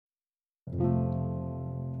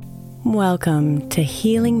Welcome to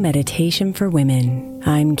Healing Meditation for Women.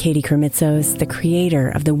 I'm Katie Kermitzos, the creator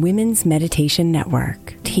of the Women's Meditation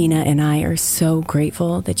Network. Tina and I are so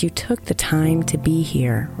grateful that you took the time to be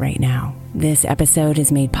here right now. This episode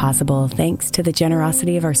is made possible thanks to the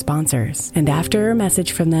generosity of our sponsors. And after a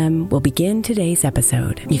message from them, we'll begin today's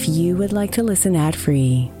episode. If you would like to listen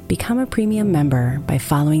ad-free, become a premium member by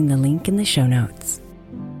following the link in the show notes.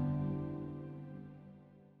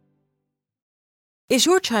 Is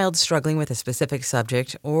your child struggling with a specific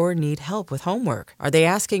subject or need help with homework? Are they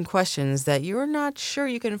asking questions that you're not sure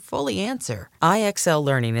you can fully answer? IXL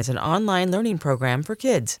Learning is an online learning program for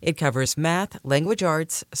kids. It covers math, language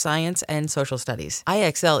arts, science, and social studies.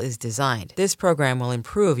 IXL is designed. This program will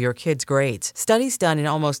improve your kids' grades. Studies done in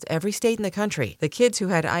almost every state in the country. The kids who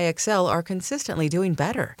had IXL are consistently doing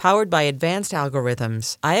better. Powered by advanced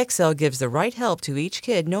algorithms, IXL gives the right help to each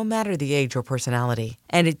kid no matter the age or personality.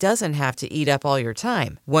 And it doesn't have to eat up all your time.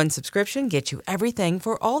 One subscription gets you everything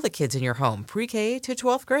for all the kids in your home, pre-K to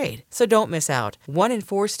 12th grade. So don't miss out. 1 in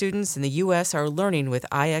 4 students in the U.S. are learning with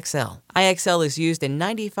IXL. IXL is used in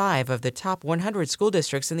 95 of the top 100 school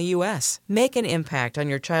districts in the U.S. Make an impact on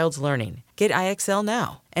your child's learning. Get IXL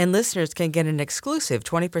now. And listeners can get an exclusive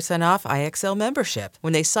 20% off IXL membership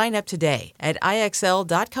when they sign up today at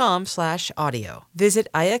IXL.com/audio. Visit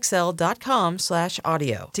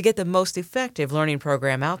IXL.com/audio to get the most effective learning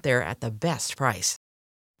program out there at the best price.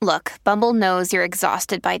 Look, Bumble knows you're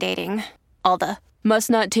exhausted by dating. All the, must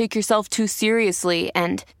not take yourself too seriously,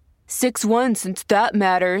 and 6'1" since that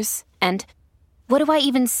matters. And what do I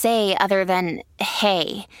even say other than,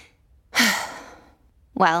 hey?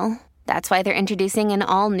 Well, that's why they're introducing an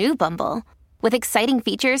all-new Bumble, with exciting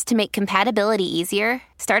features to make compatibility easier,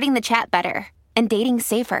 starting the chat better, and dating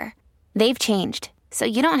safer. They've changed, so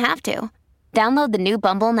you don't have to. Download the new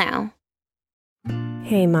Bumble now.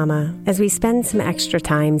 Hey Mama, as we spend some extra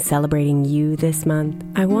time celebrating you this month,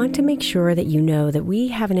 I want to make sure that you know that we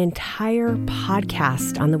have an entire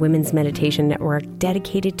podcast on the Women's Meditation Network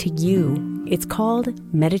dedicated to you. It's called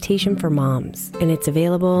Meditation for Moms, and it's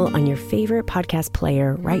available on your favorite podcast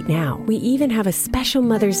player right now. We even have a special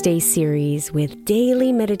Mother's Day series with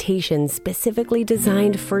daily meditations specifically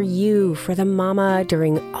designed for you, for the mama,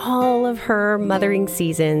 during all of her mothering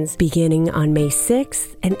seasons, beginning on May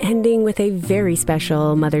 6th and ending with a very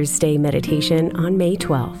special Mother's Day meditation on May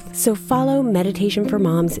 12th. So follow Meditation for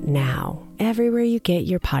Moms now, everywhere you get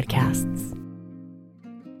your podcasts.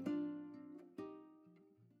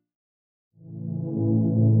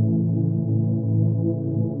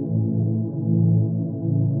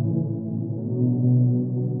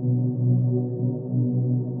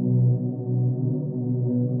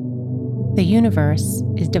 The universe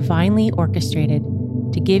is divinely orchestrated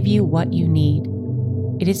to give you what you need.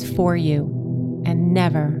 It is for you and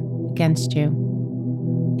never against you.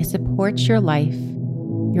 It supports your life,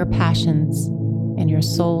 your passions, and your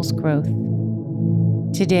soul's growth.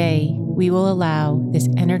 Today, we will allow this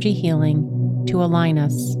energy healing to align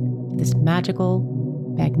us to this magical,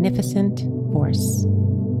 magnificent force.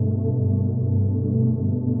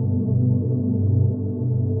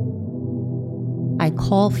 I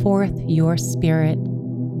call forth your spirit,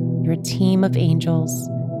 your team of angels,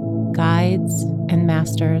 guides, and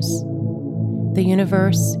masters, the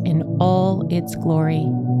universe in all its glory.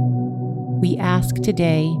 We ask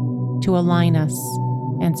today to align us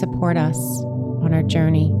and support us on our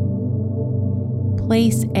journey.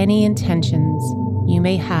 Place any intentions you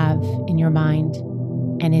may have in your mind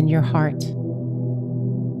and in your heart.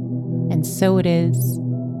 And so it is,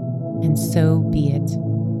 and so be it.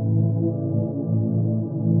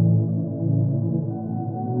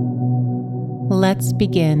 Let's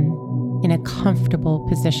begin in a comfortable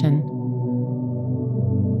position.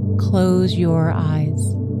 Close your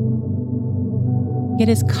eyes. Get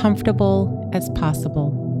as comfortable as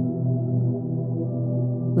possible.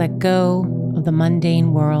 Let go of the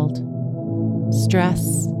mundane world.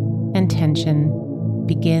 Stress and tension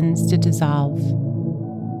begins to dissolve.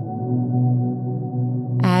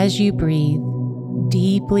 As you breathe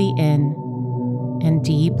deeply in and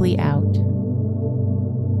deeply out.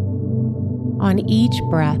 On each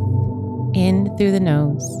breath, in through the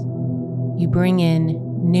nose, you bring in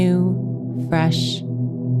new, fresh,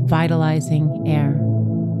 vitalizing air.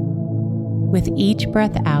 With each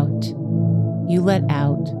breath out, you let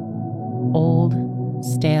out old,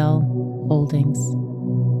 stale holdings.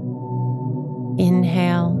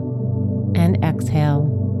 Inhale and exhale,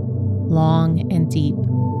 long and deep.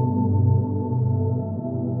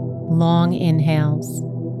 Long inhales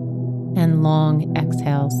and long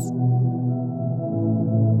exhales.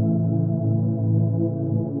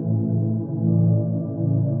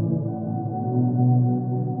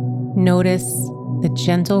 Notice the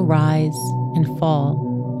gentle rise and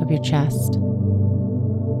fall of your chest.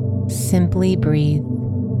 Simply breathe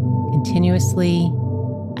continuously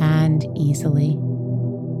and easily,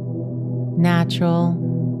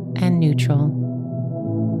 natural and neutral.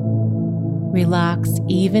 Relax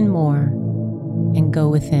even more and go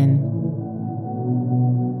within.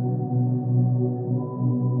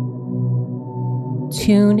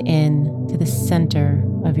 Tune in to the center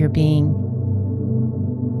of your being.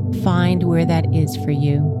 Find where that is for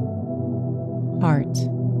you. Heart,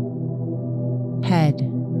 head,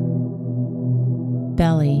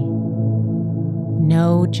 belly.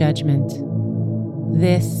 No judgment.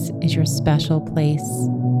 This is your special place.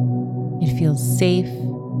 It feels safe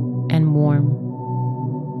and warm.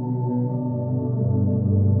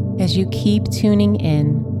 As you keep tuning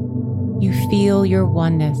in, you feel your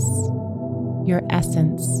oneness, your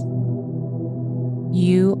essence.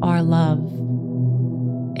 You are love.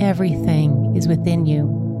 Everything is within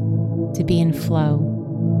you to be in flow,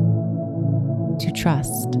 to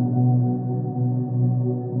trust.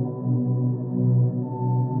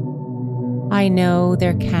 I know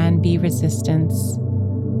there can be resistance.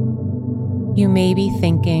 You may be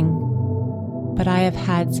thinking, but I have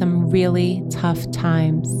had some really tough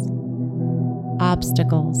times,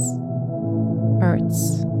 obstacles,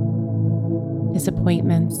 hurts,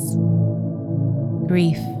 disappointments,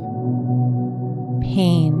 grief,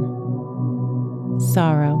 pain,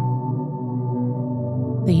 sorrow.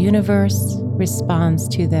 The universe responds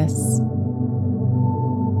to this.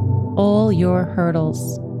 All your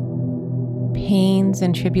hurdles, pains,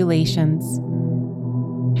 and tribulations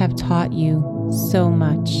have taught you so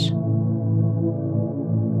much.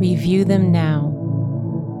 Review them now.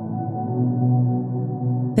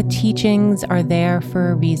 The teachings are there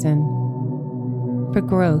for a reason, for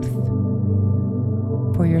growth,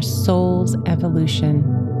 for your soul's evolution.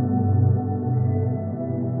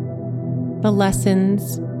 The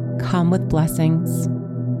lessons come with blessings.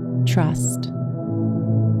 Trust,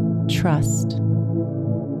 trust,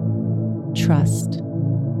 trust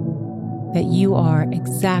that you are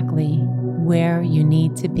exactly where you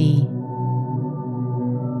need to be.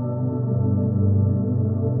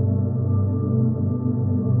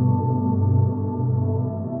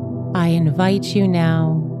 I invite you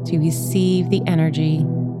now to receive the energy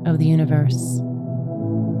of the universe,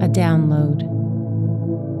 a download.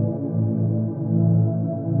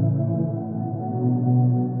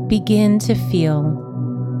 Begin to feel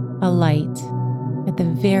a light at the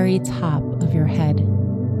very top of your head.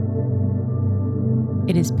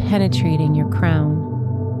 It is penetrating your crown.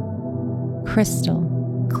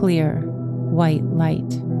 Crystal clear white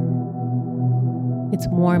light. It's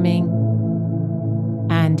warming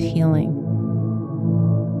and healing.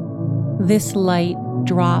 This light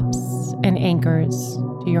drops and anchors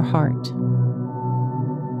to your heart.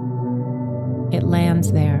 It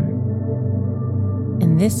lands there,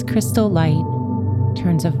 and this crystal light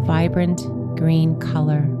turns a vibrant green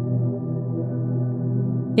color.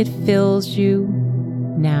 It fills you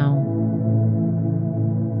now.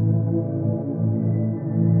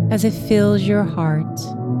 As it fills your heart,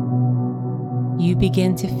 you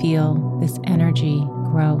begin to feel this energy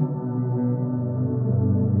grow.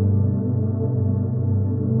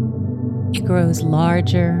 It grows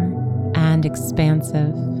larger and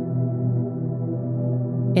expansive.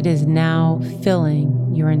 It is now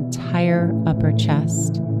filling your entire upper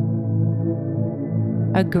chest.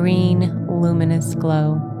 A green, luminous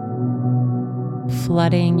glow,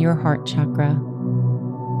 flooding your heart chakra.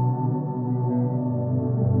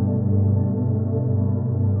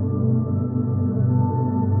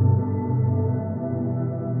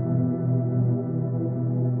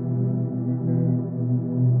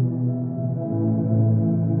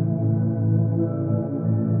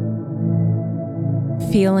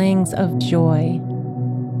 Feelings of joy,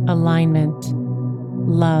 alignment,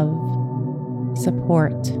 love,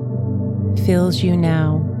 support fills you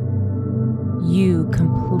now. You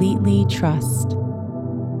completely trust.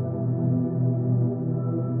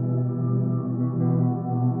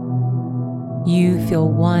 You feel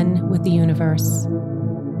one with the universe.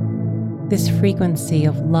 This frequency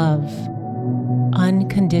of love,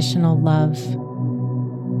 unconditional love.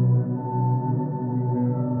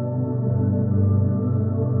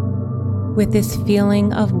 With this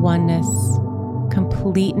feeling of oneness,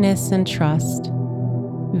 completeness, and trust,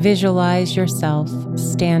 visualize yourself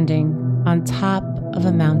standing on top of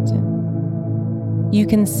a mountain. You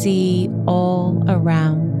can see all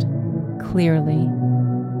around clearly.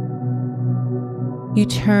 You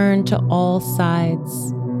turn to all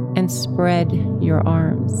sides and spread your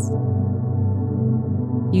arms.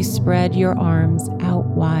 You spread your arms out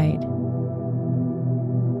wide.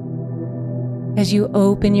 As you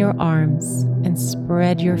open your arms and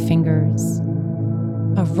spread your fingers,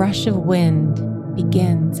 a rush of wind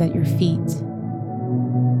begins at your feet.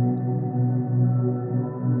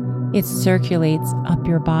 It circulates up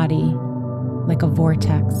your body like a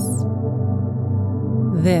vortex.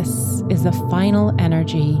 This is the final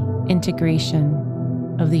energy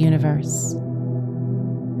integration of the universe.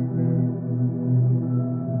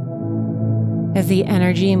 As the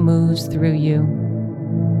energy moves through you,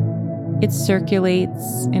 it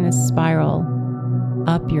circulates in a spiral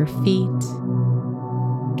up your feet,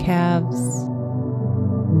 calves,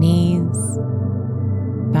 knees,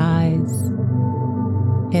 thighs,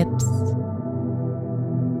 hips,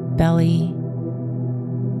 belly,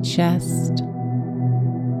 chest,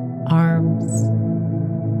 arms,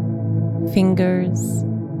 fingers,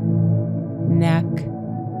 neck,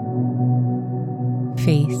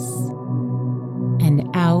 face, and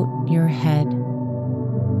out your head.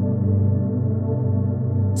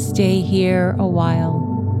 Stay here a while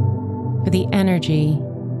for the energy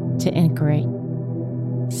to integrate.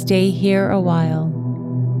 Stay here a while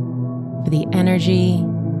for the energy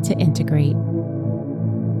to integrate.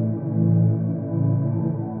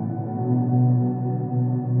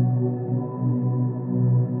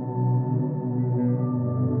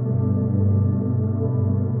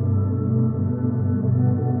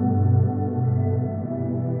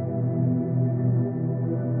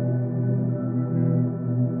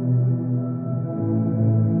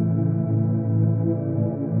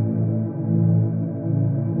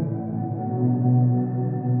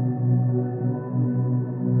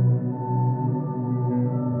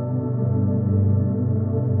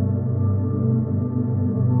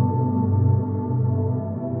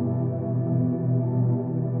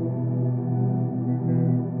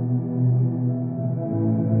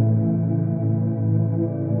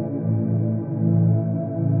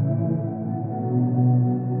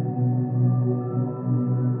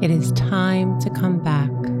 It is time to come back.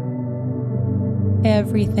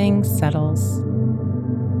 Everything settles.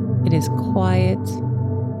 It is quiet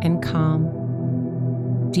and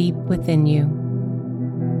calm deep within you.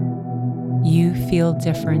 You feel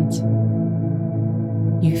different.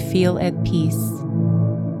 You feel at peace,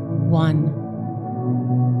 one,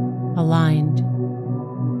 aligned,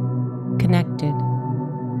 connected.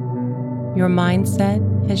 Your mindset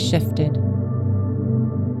has shifted.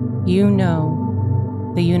 You know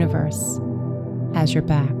the universe has your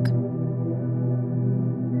back.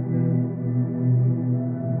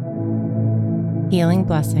 Healing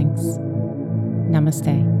blessings.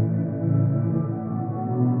 Namaste.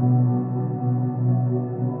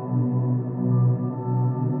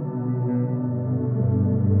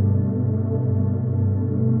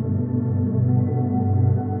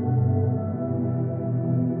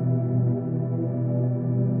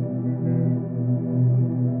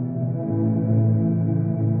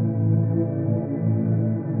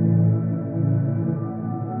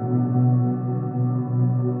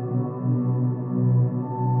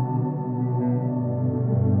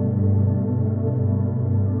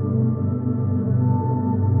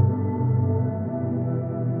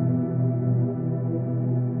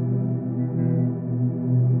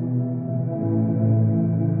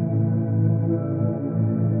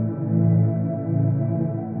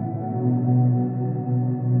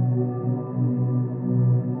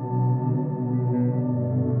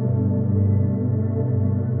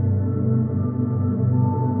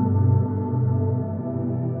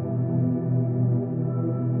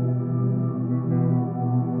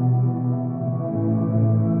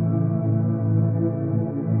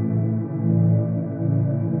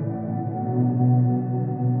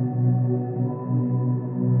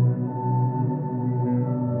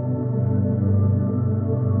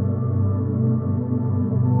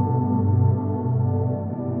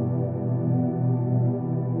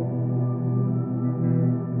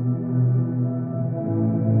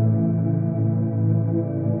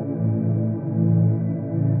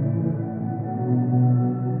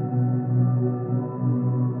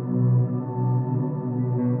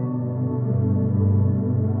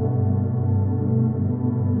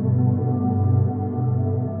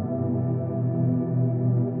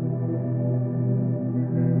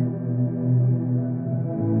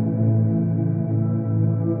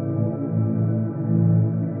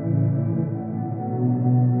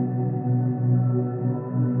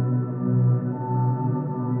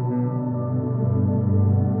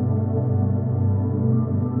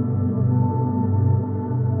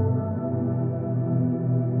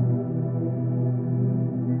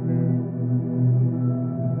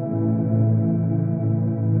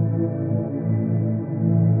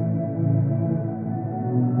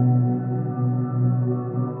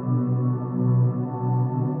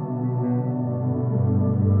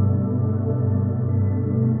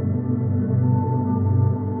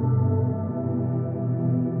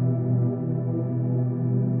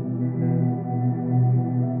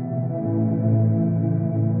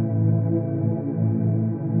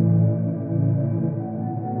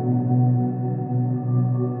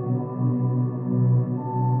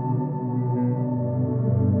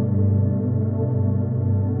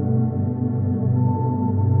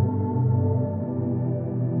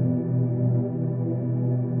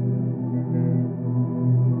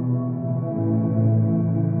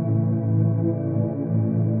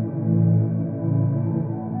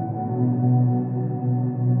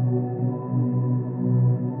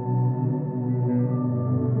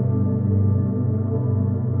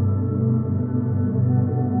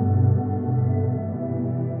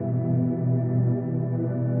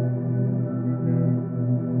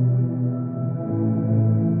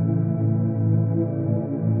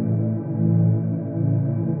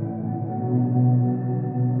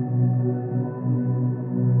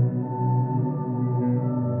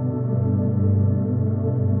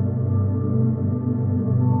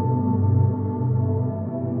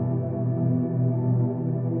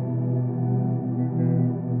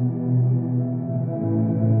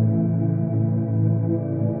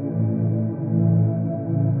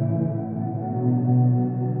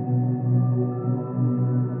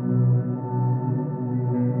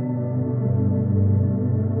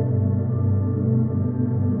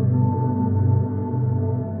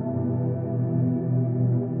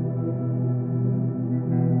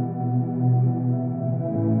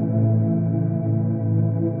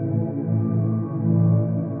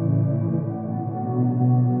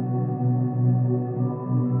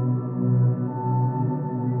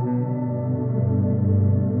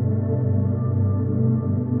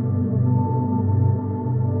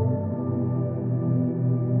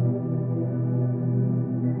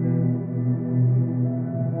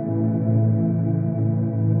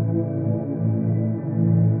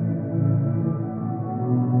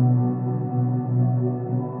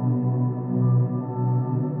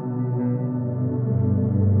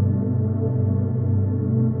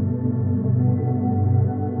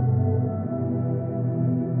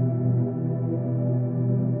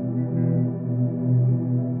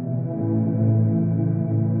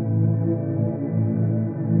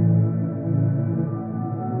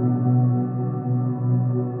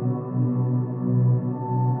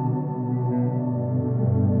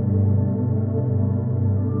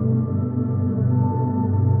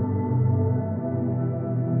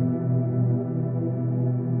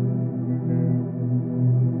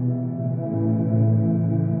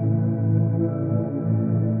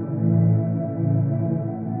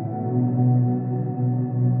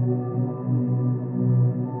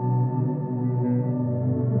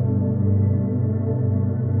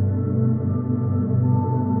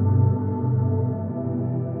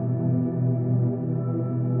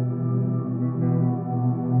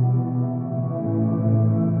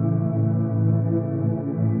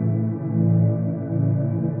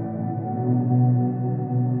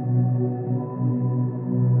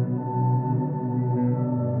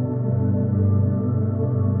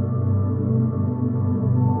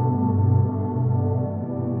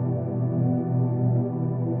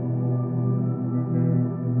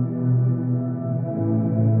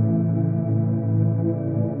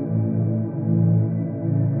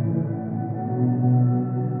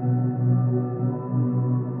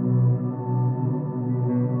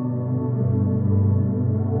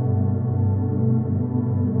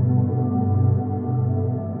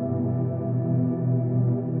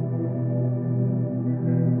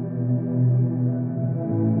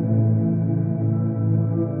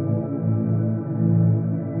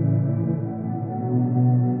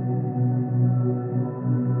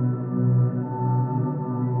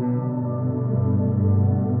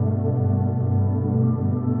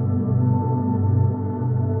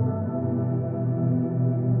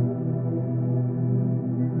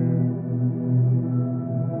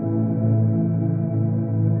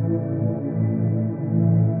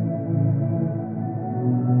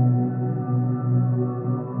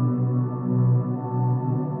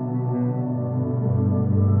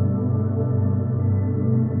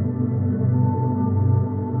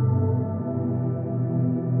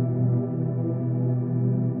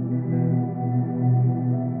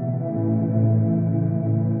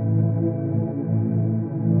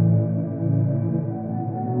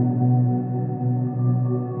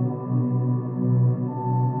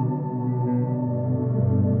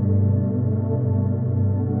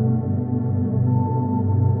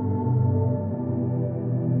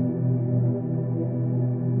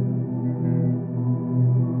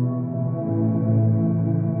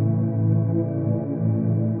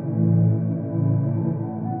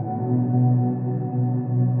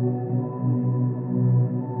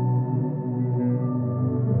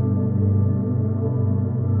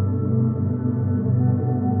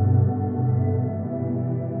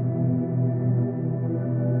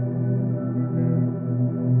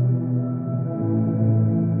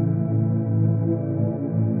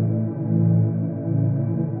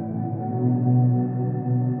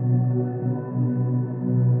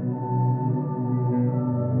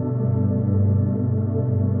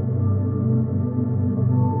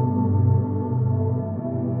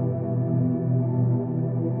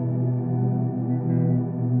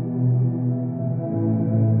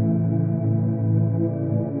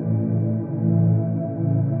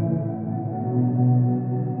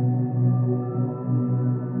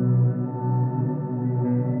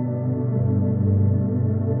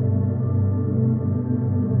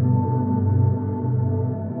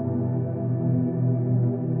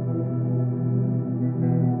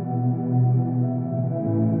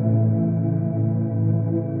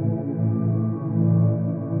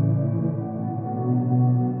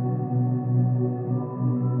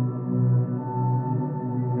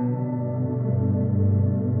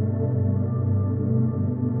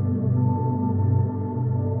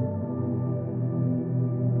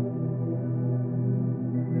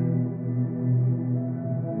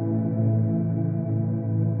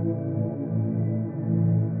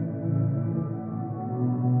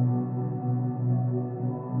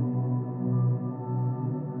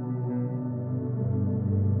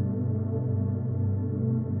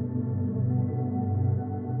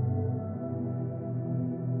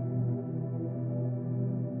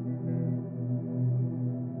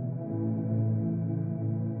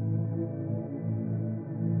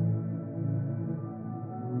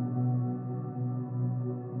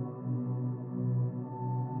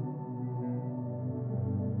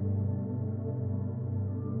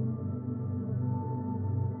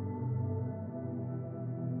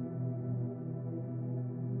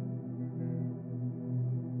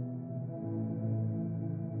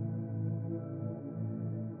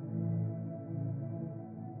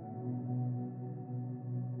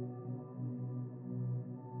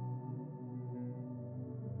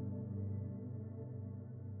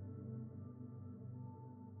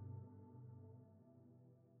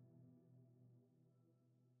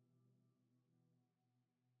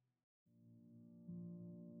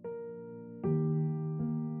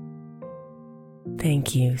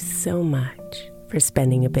 Thank you so much for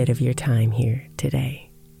spending a bit of your time here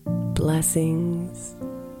today. Blessings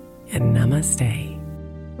and namaste.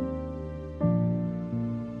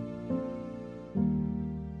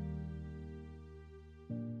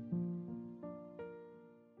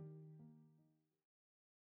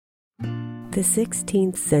 The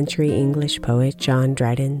 16th century English poet John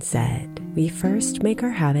Dryden said, "We first make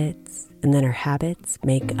our habits, and then our habits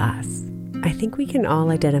make us." I think we can all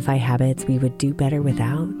identify habits we would do better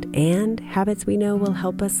without, and habits we know will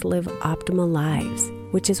help us live optimal lives,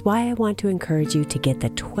 which is why I want to encourage you to get the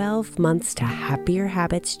 12 Months to Happier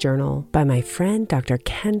Habits journal by my friend Dr.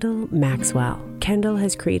 Kendall Maxwell. Kendall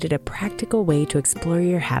has created a practical way to explore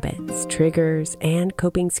your habits, triggers, and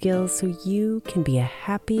coping skills so you can be a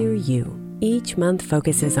happier you. Each month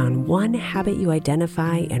focuses on one habit you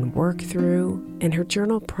identify and work through, and her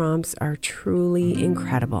journal prompts are truly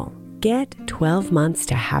incredible. Get 12 Months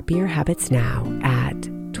to Happier Habits now at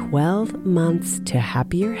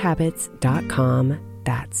 12monthstohappierhabits.com.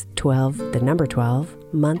 That's 12, the number 12,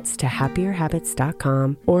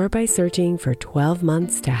 monthstohappierhabits.com, or by searching for 12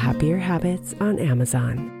 Months to Happier Habits on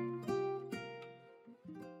Amazon.